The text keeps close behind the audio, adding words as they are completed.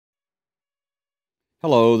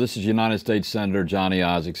Hello, this is United States Senator Johnny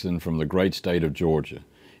Isakson from the great state of Georgia.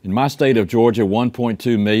 In my state of Georgia,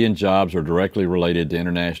 1.2 million jobs are directly related to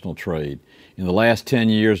international trade. In the last 10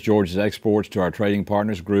 years, Georgia's exports to our trading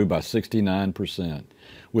partners grew by 69%.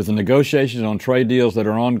 With the negotiations on trade deals that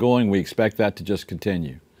are ongoing, we expect that to just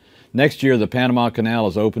continue. Next year, the Panama Canal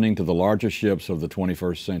is opening to the largest ships of the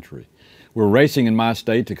 21st century. We're racing in my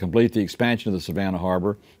state to complete the expansion of the Savannah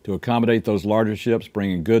Harbor to accommodate those larger ships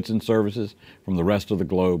bringing goods and services from the rest of the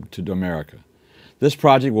globe to America. This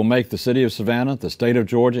project will make the city of Savannah, the state of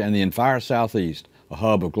Georgia, and the entire Southeast a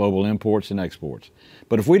hub of global imports and exports.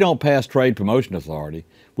 But if we don't pass Trade Promotion Authority,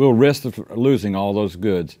 we'll risk losing all those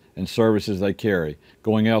goods and services they carry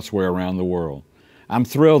going elsewhere around the world. I'm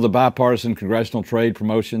thrilled the bipartisan Congressional Trade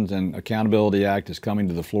Promotions and Accountability Act is coming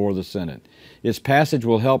to the floor of the Senate. Its passage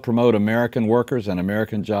will help promote American workers and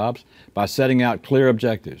American jobs by setting out clear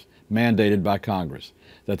objectives mandated by Congress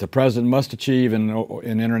that the President must achieve in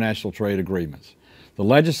international trade agreements. The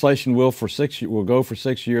legislation will go for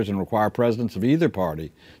 6 years and require presidents of either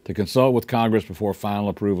party to consult with Congress before final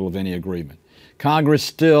approval of any agreement. Congress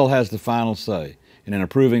still has the final say in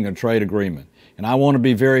approving a trade agreement. And I want to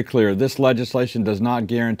be very clear, this legislation does not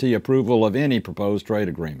guarantee approval of any proposed trade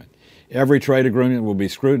agreement. Every trade agreement will be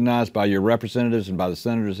scrutinized by your representatives and by the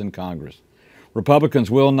senators in Congress. Republicans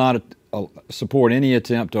will not support any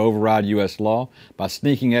attempt to override U.S. law by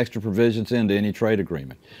sneaking extra provisions into any trade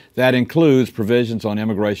agreement. That includes provisions on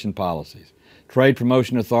immigration policies. Trade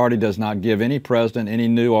Promotion Authority does not give any president any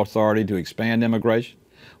new authority to expand immigration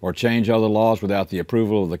or change other laws without the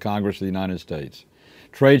approval of the Congress of the United States.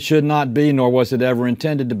 Trade should not be, nor was it ever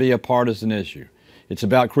intended to be, a partisan issue. It's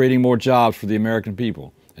about creating more jobs for the American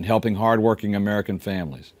people and helping hardworking American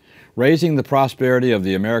families. Raising the prosperity of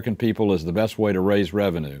the American people is the best way to raise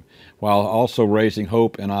revenue, while also raising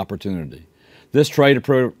hope and opportunity. This Trade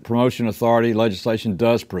Promotion Authority legislation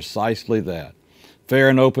does precisely that. Fair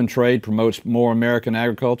and open trade promotes more American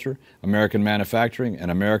agriculture, American manufacturing,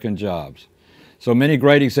 and American jobs. So many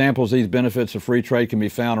great examples of these benefits of free trade can be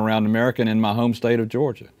found around America and in my home state of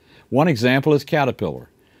Georgia. One example is Caterpillar.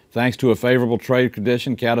 Thanks to a favorable trade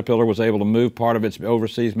condition, Caterpillar was able to move part of its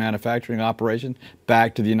overseas manufacturing operation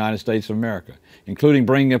back to the United States of America, including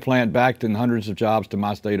bringing a plant back and hundreds of jobs to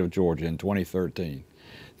my state of Georgia in 2013.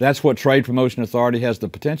 That's what Trade Promotion Authority has the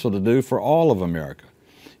potential to do for all of America.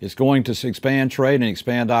 It's going to expand trade and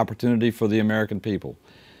expand opportunity for the American people.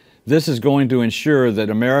 This is going to ensure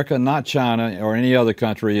that America, not China or any other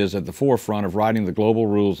country, is at the forefront of writing the global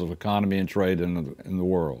rules of economy and trade in the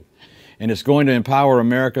world. And it's going to empower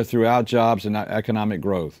America throughout jobs and economic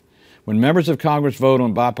growth. When members of Congress vote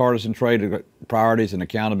on bipartisan trade priorities and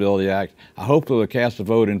Accountability Act, I hope they'll cast a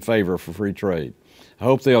vote in favor for free trade. I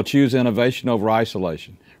hope they'll choose innovation over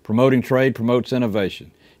isolation. Promoting trade promotes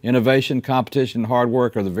innovation. Innovation, competition, and hard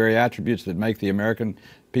work are the very attributes that make the American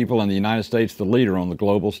people in the United States the leader on the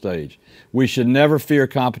global stage. We should never fear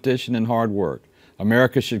competition and hard work.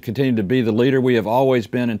 America should continue to be the leader we have always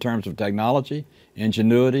been in terms of technology,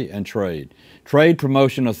 ingenuity, and trade. Trade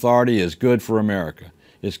Promotion Authority is good for America.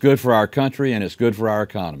 It's good for our country, and it's good for our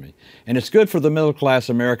economy. And it's good for the middle-class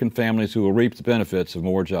American families who will reap the benefits of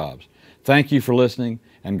more jobs. Thank you for listening,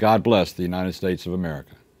 and God bless the United States of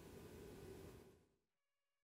America.